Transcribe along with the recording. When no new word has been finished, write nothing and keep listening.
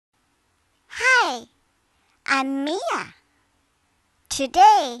I'm Mia.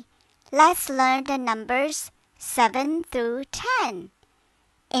 Today, let's learn the numbers 7 through 10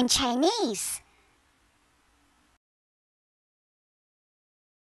 in Chinese.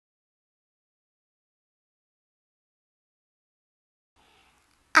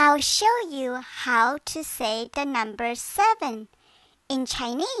 I'll show you how to say the number 7 in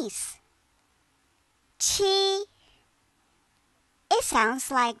Chinese. 七. It sounds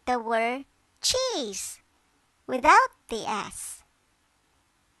like the word cheese without the S.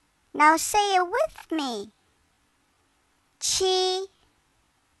 Now say it with me. 七.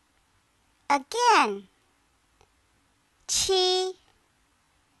 Again. 七.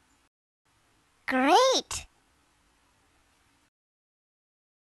 Great!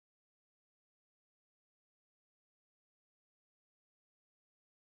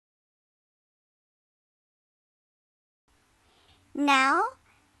 Now,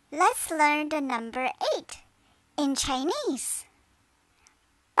 let's learn the number 8 in Chinese.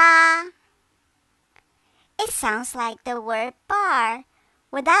 八. It sounds like the word bar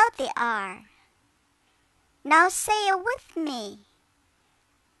without the R. Now say it with me.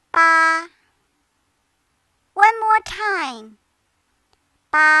 八. One more time.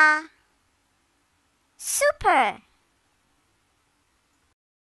 八. Super!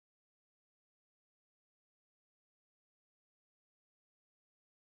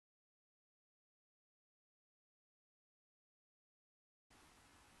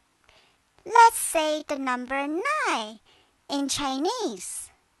 Let's say the number 9 in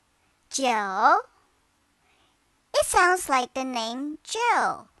Chinese. 九. It sounds like the name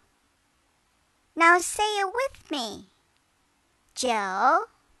Joe. Now say it with me. 九.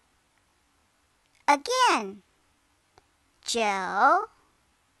 Again. 九.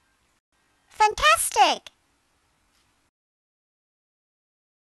 Fantastic!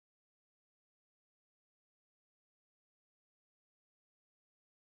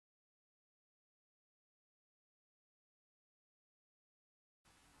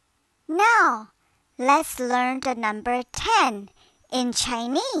 Now, let's learn the number 10 in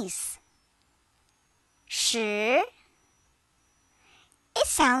Chinese. 十. It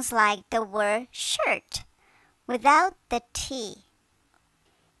sounds like the word shirt without the T.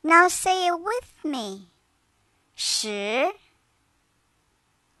 Now say it with me. 十.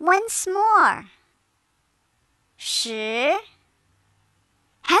 Once more. 十.